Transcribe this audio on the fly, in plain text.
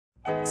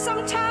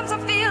Sometimes I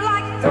feel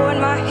like throwing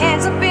my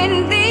hands up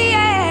in the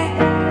air.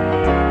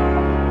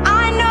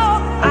 I know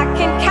I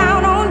can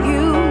count on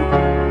you.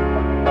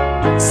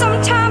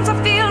 Sometimes I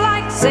feel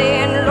like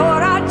saying,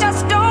 Lord, I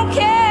just don't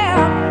care.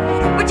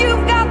 But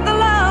you've got the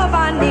love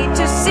I need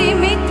to see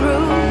me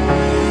through.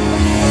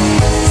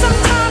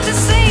 Sometimes it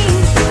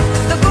seems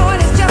the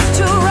going is just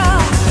too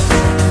rough,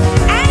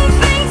 and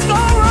things go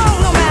wrong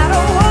no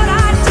matter what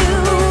I do.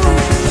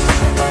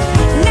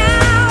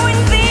 Now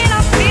and then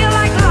I feel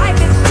like life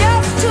is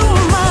just too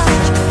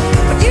much,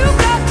 but you've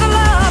got the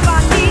love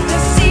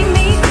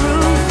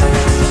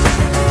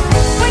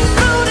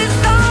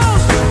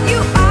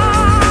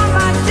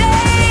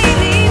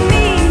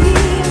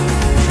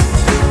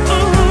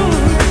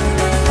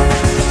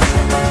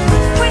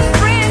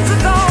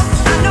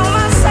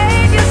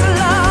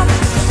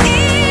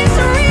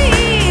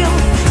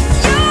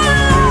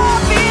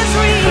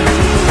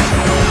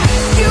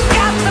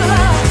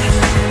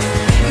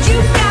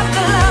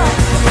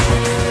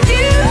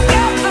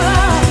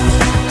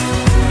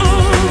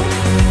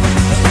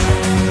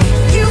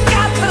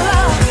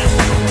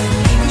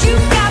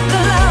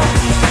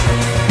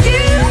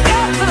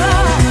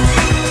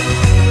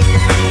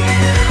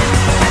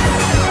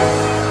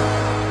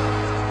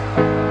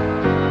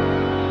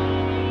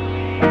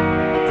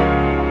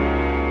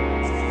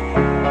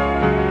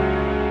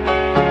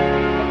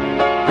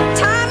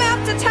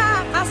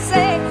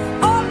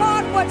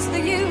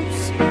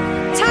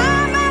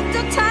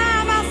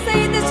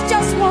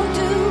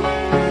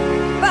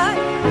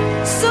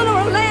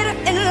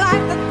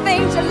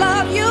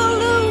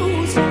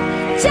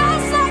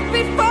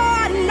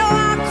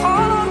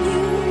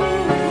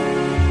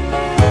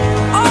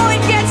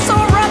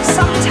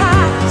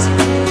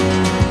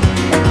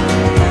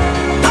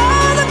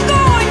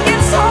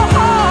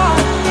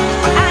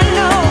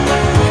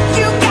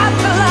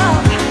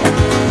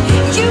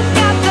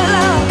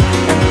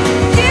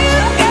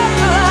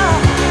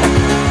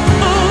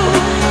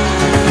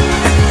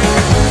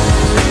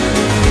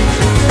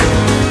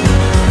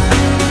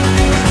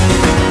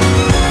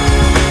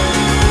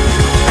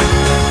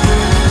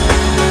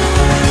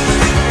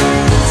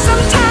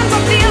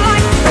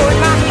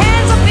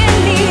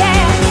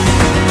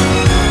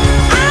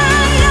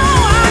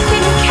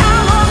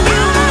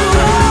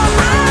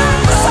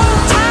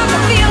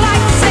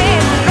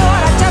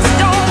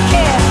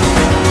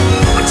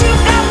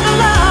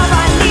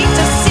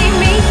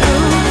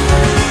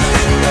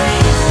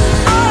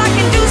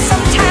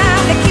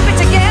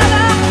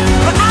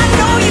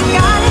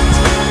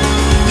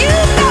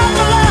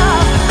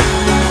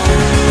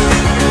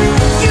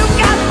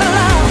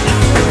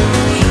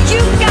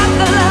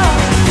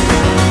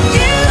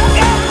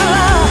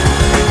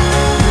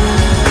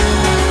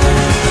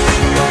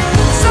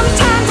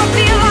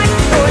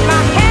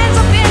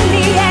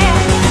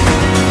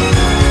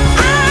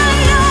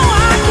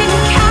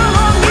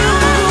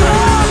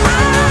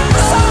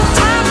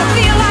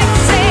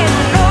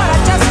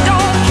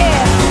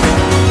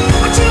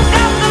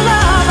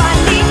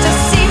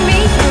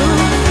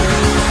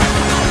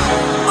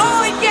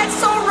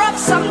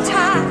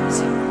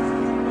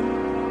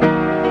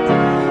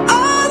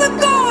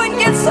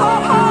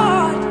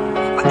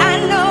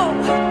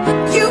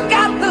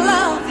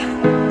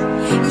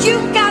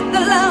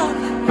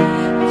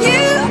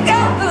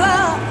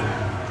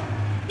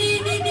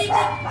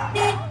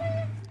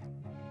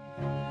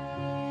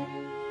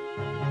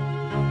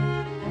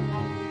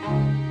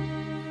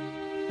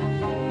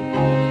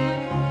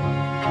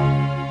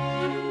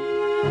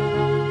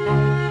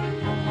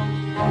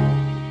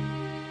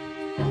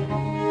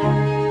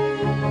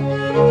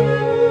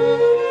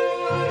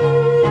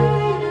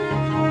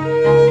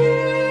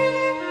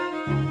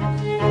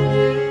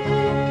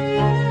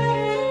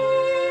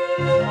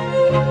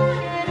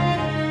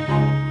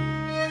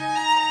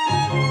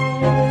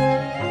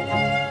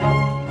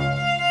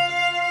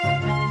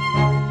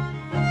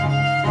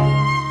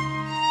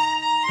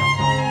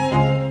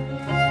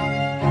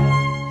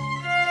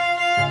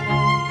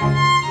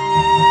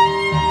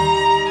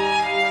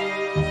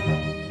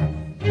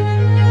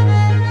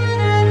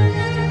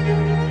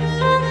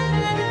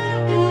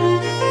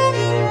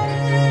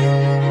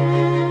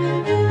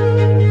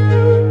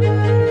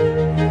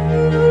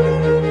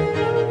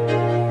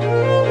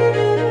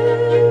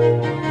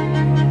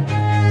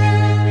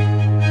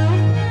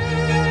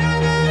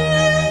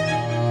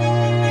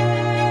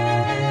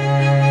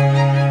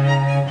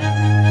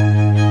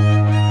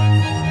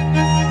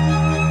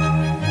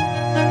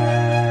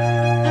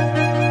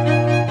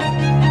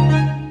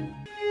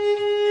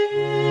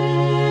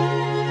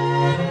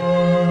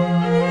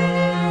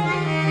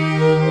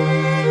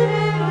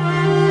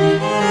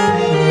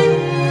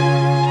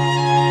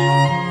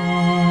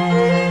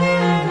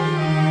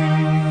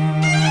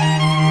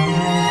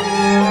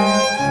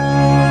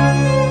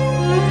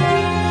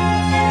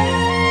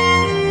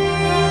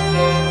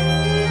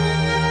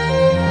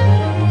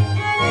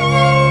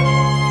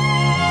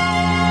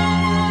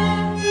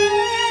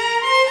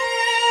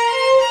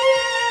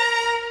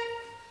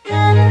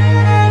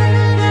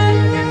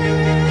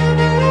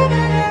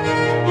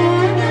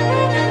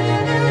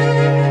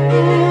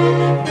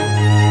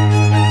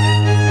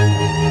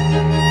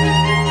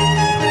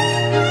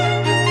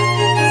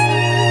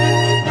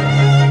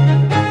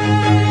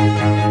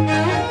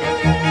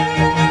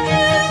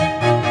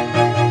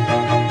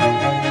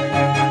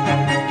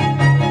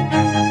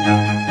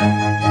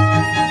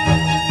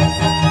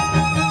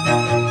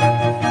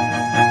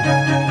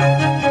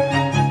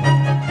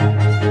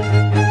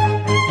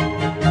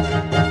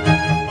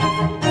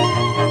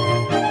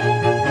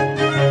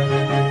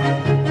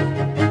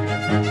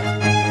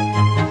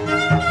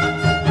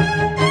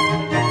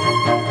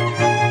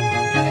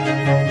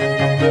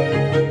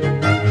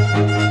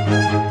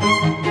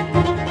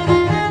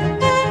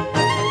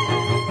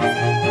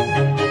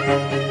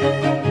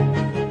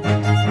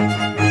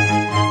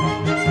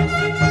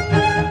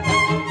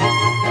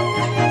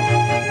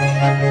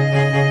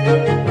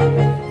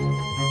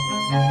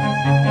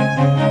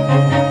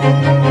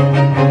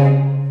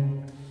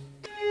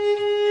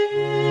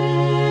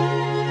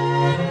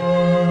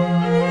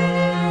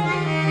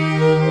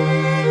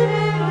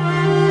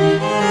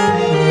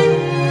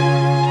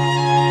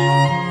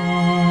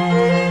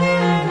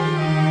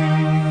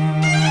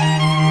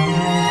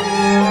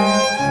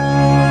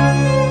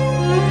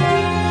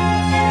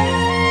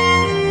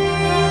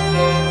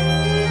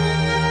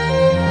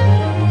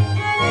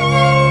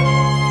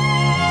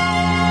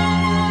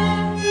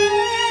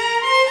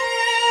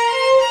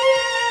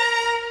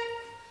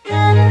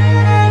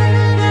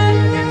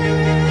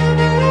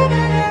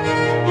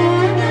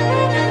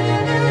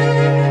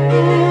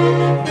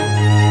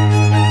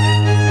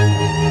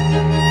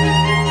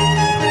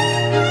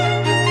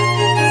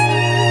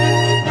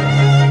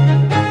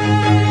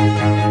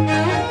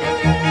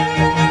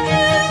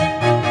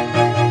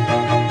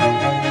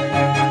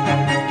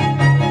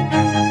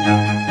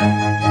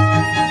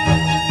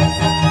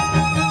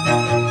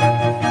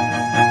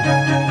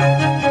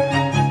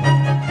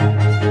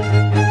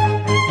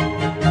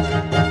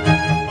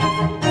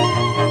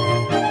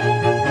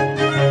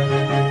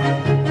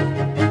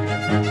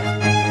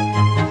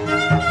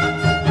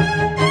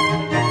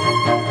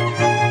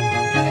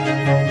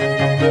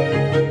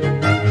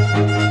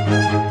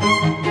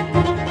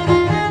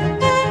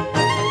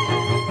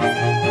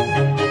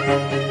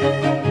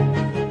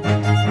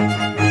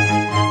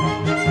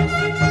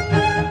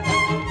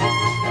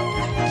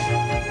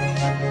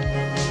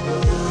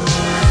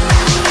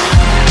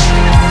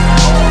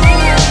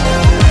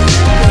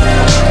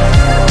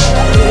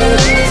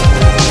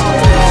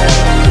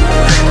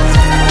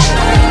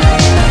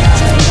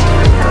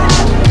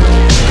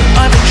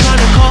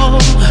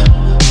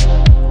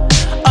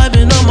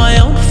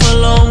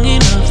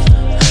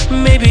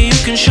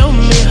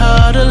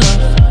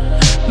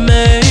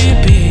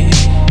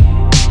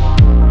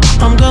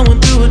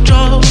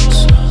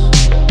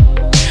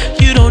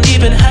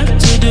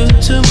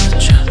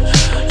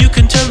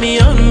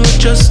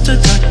just a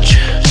touch,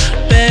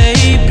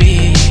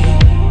 baby.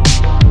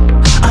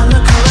 I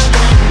look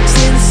around,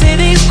 since the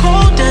city's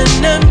cold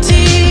and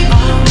empty,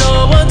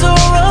 no one's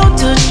around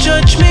to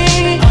judge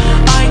me.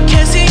 I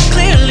can see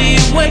clearly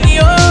when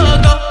you're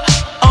gone.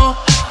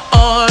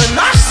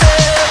 I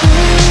said,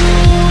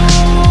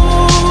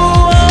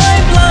 ooh,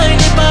 I'm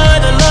blinded by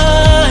the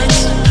lights.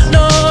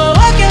 No,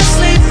 I can't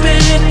sleep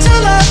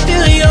until I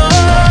feel your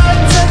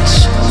touch.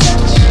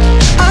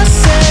 I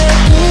said,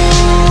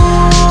 ooh,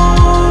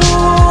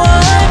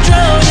 I'm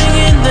drowning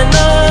in the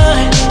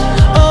night.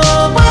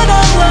 Oh, when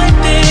I'm like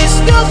this,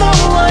 you're the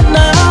one I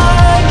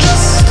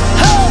trust.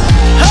 Hey,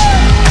 hey,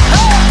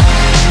 hey.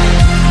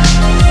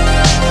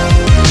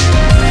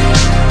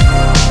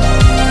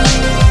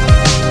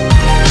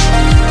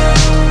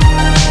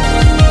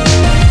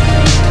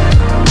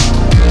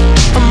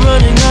 I'm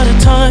running out of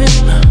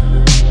time,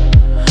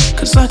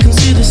 'cause I can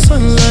see the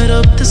sun light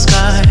up the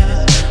sky.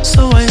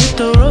 So I hit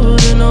the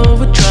road in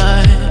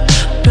overdrive,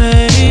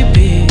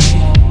 baby.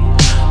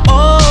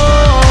 Oh,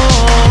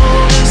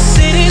 the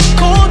city's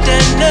cold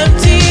and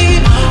empty,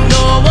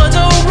 no one's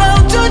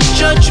around to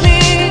judge me.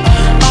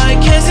 I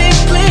can see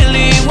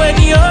clearly when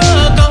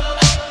you're gone.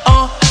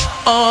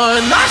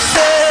 And I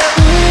said,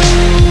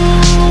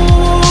 ooh,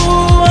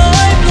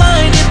 I'm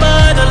blinded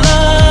by the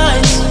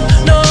lights.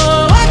 No,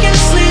 I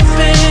can't sleep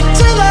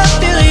until I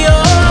feel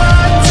your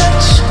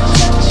touch.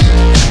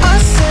 I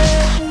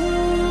said,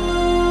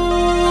 ooh,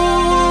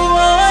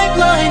 I'm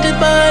blinded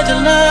by the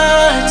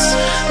lights.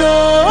 No,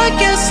 I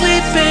can't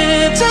sleep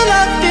until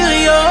I feel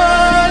your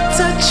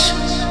touch.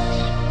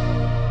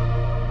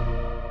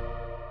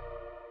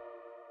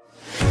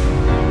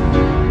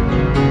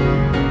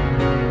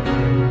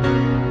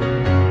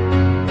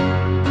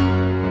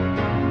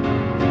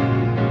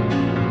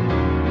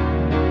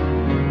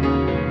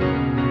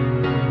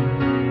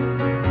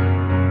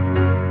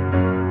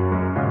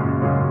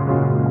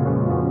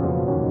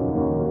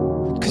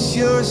 Cause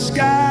you're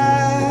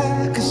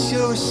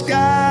a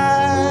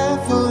sky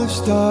full of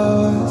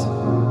stars.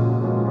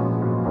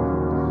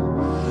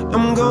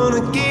 I'm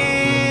gonna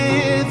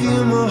give you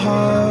my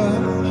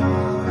heart.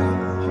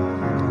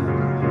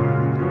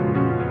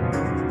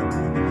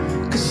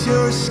 'Cause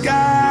you're a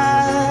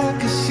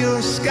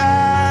sky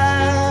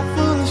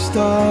full of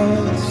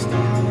stars.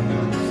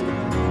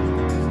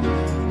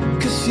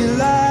 'Cause you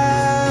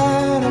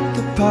light up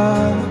the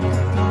park.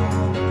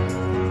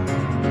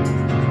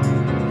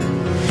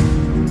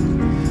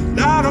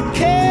 I don't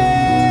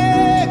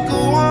care, go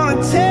on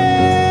and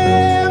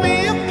tear me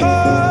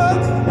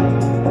apart.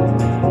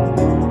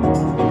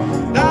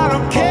 I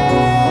don't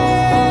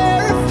care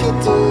if you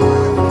do.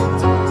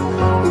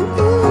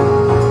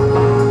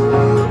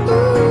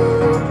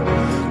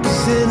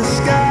 Cause in the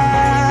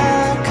sky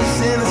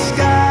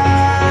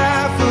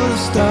full of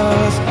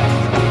stars,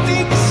 I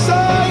think I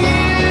saw you.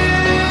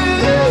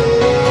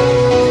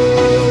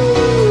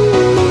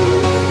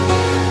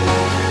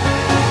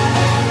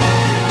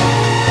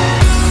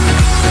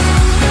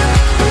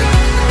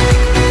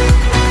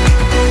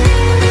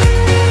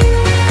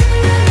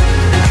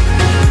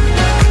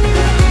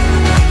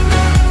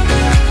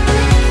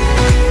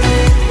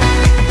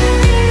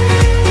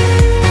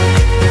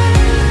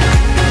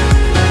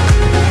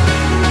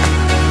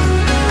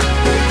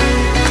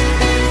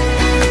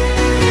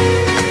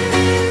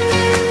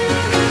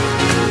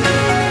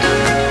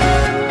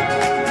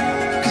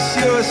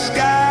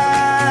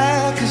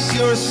 Cause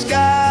you're a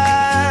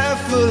sky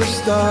full of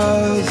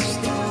stars.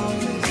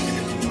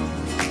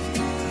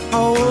 I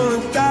wanna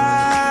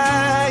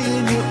die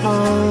in your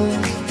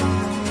arms.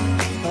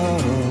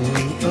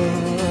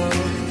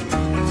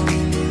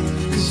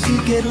 Cause you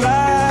get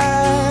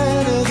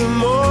lighter the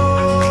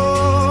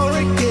more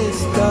it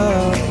gets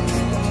dark.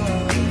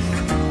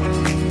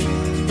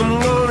 I'm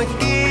gonna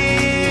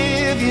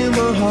give you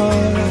my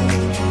heart.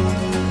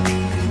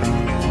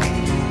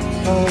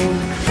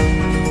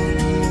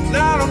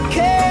 I don't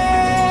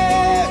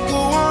care, go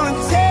on and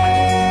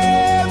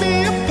tear me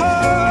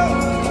apart.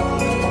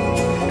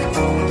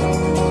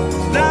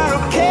 I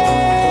don't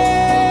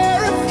care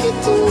if you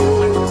do.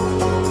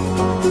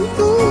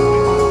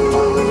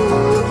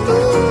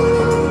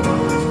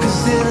 Cause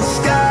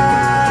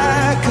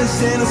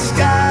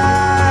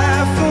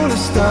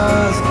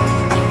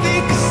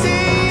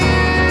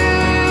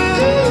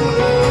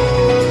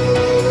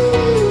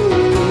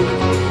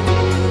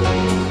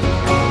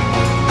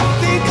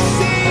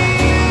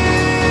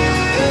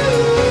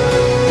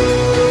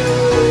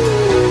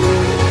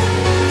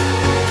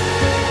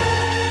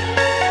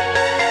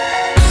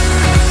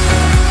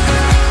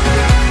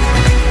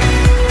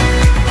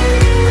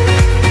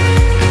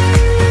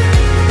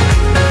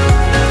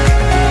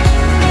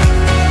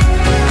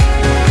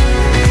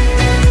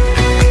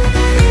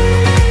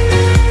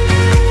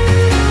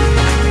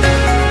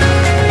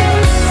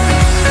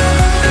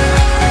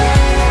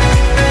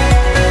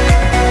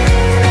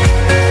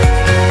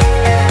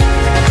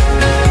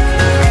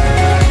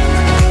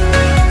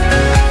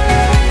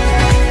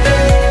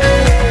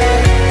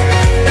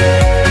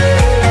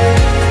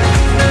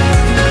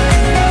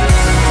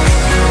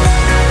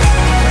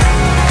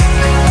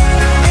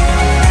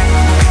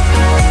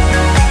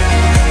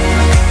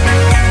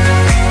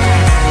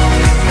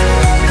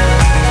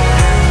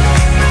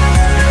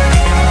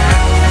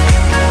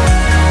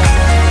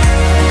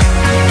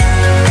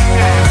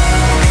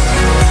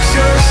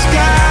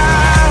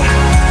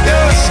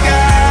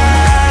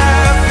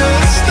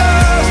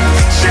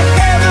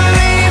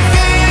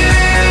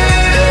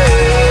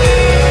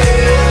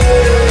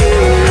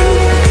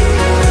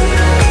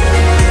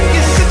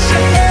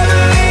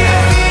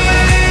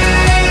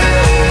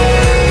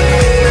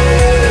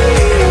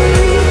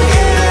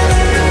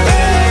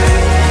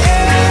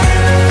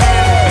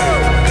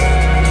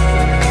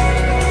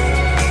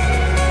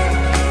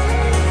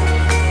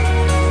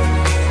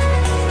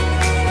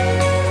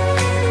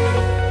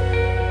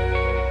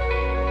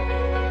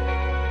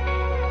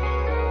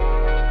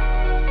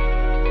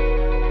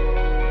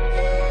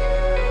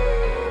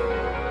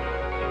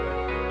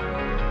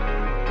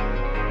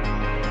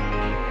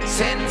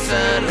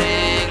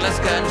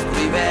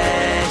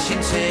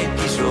ser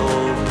qui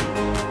som.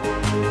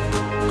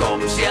 Com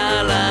si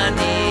a la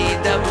nit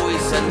d'avui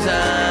se'ns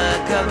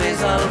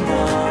acabés el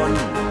món.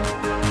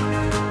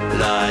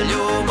 La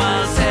llum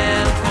al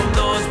cel com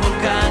dos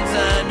volcans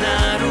en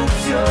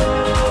erupció,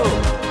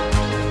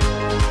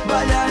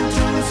 ballant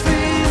junts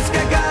fins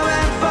que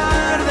acabem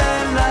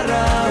perdent la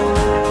raó.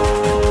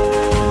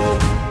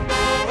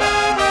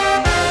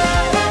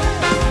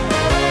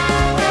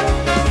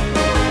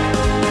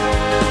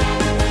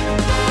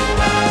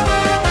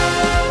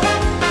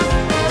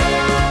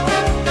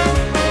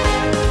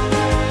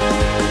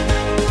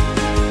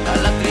 A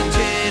la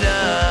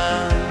trinxera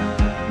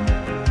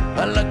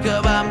en la que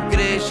vam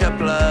créixer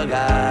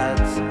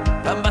plegats,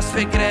 em vas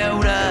fer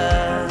creure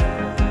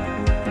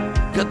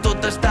que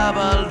tot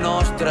estava al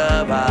nostre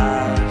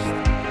abast.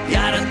 I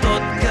ara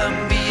tot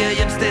canvia i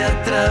ens té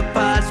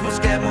atrapats.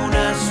 Busquem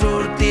una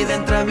sortida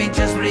entre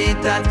mitges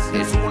veritats.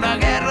 És una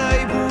guerra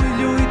i vull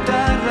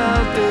lluitar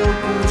al teu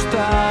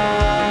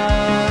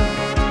costat,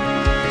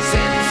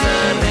 sense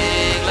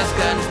regles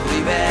que ens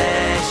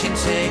prohibeixin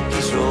ser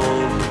qui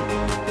som.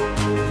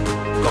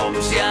 Com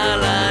si a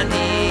la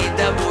nit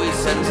d'avui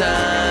se'ns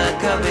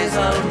acabés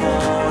el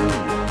món.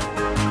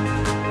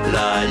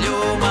 La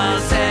llum al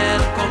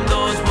cel com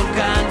dos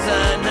volcans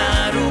en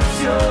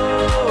erupció,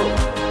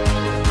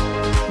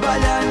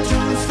 ballant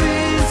junts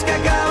fins que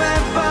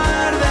acabem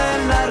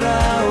perdent la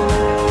raó.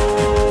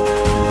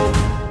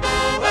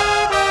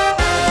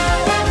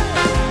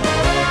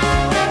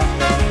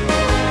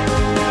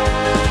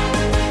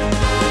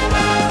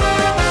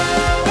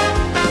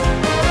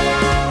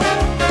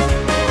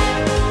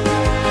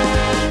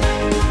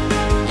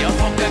 Hi ha un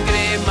foc que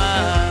crema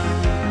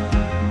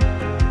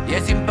i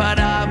és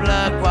imparable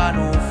quan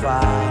ho fa.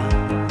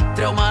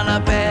 Treu-me la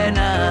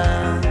pena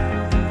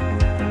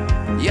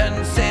i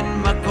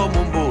encén-me com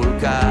un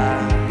volcà.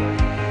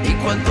 I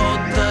quan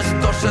tot es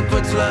torça tu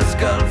ets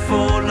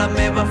l'escalfor, la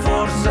meva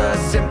força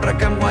sempre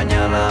que em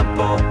guanya la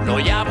por. No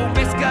hi ha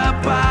bombers que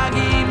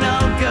apaguin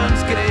el que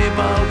ens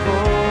crema el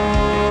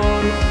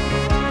cor,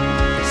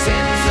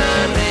 sense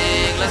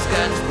regles que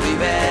ens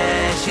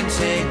prohibeixin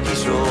ser qui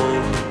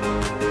som.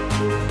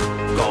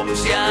 Com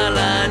si a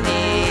la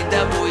nit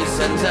d'avui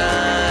se'ns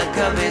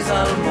acabés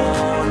el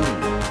món.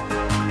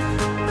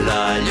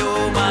 La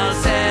llum al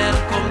cel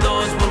com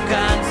dos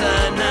volcans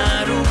en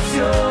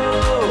erupció,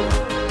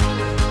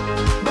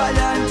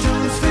 ballant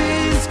junts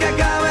fins que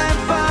acabem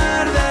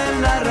perdent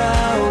la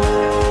raó.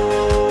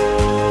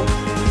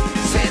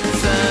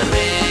 Sense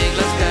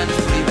regles que ens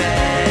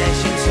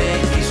prohibeixin ser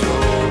qui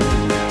som.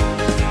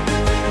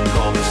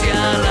 Com si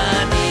a la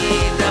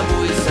nit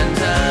d'avui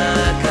se'ns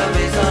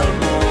acabés el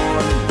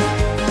món.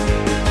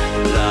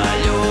 La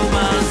llum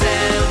al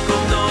cel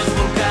com dos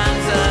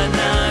volcans en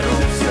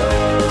erupció,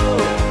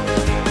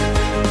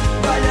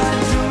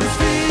 ballant junts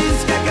fins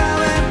que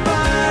acabem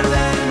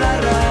perdent la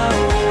raó.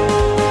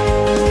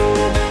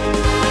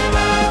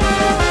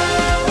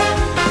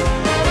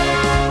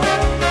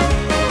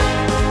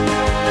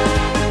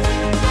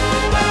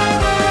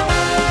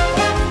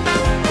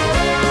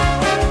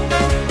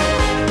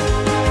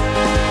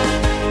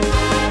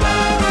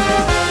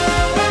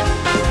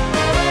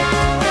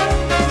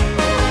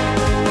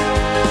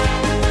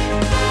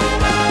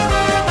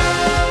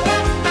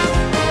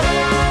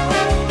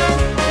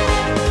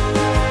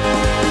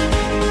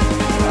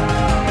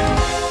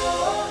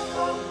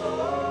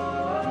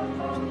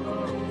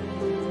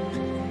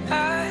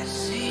 I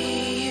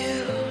see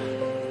you.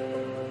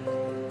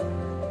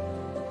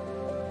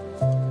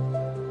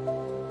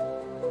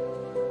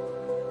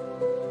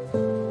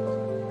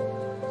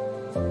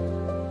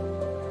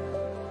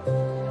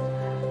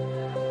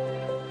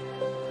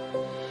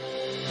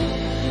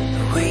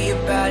 The way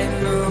your body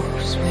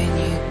moves when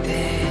you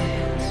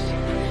dance,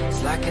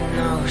 it's like an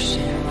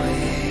ocean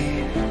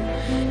wave.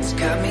 It's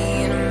got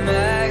me in a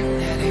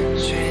magnetic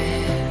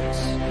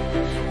trance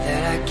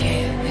that I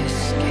can't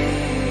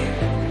escape.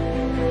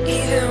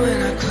 Even when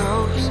I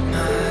close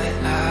my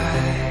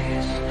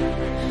eyes,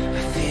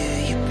 I feel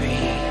you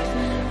breathe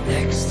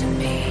next to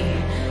me.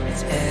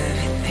 It's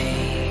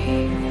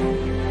everything.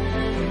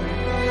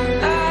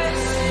 I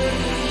see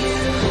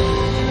you.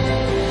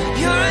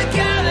 You're a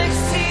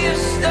galaxy of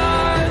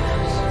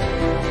stars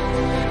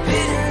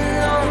beating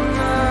on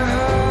my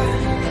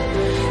heart.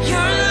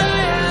 You're a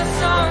lighthouse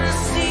on the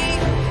sea.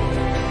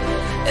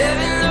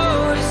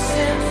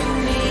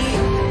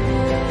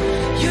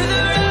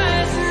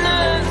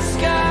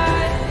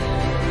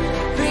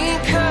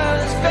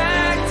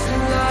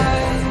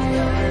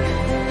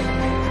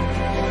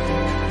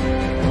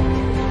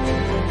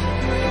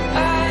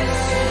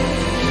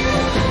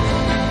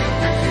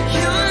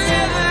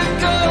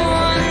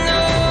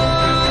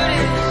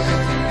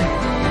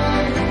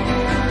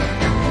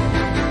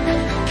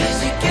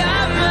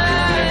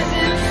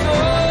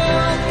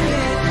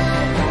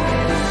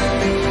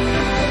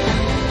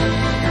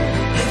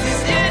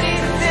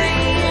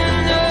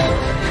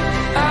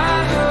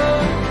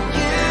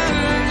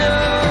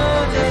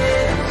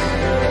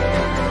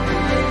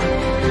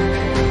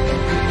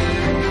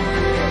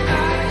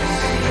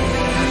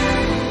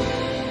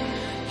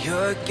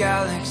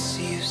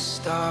 galaxy of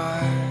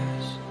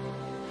stars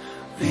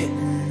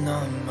written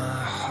on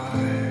my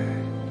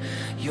heart.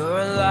 You're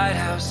a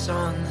lighthouse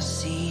on the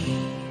sea,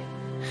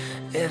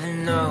 every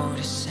note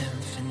a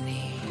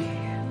symphony.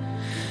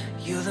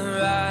 You're the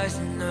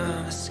rising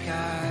of the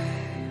sky,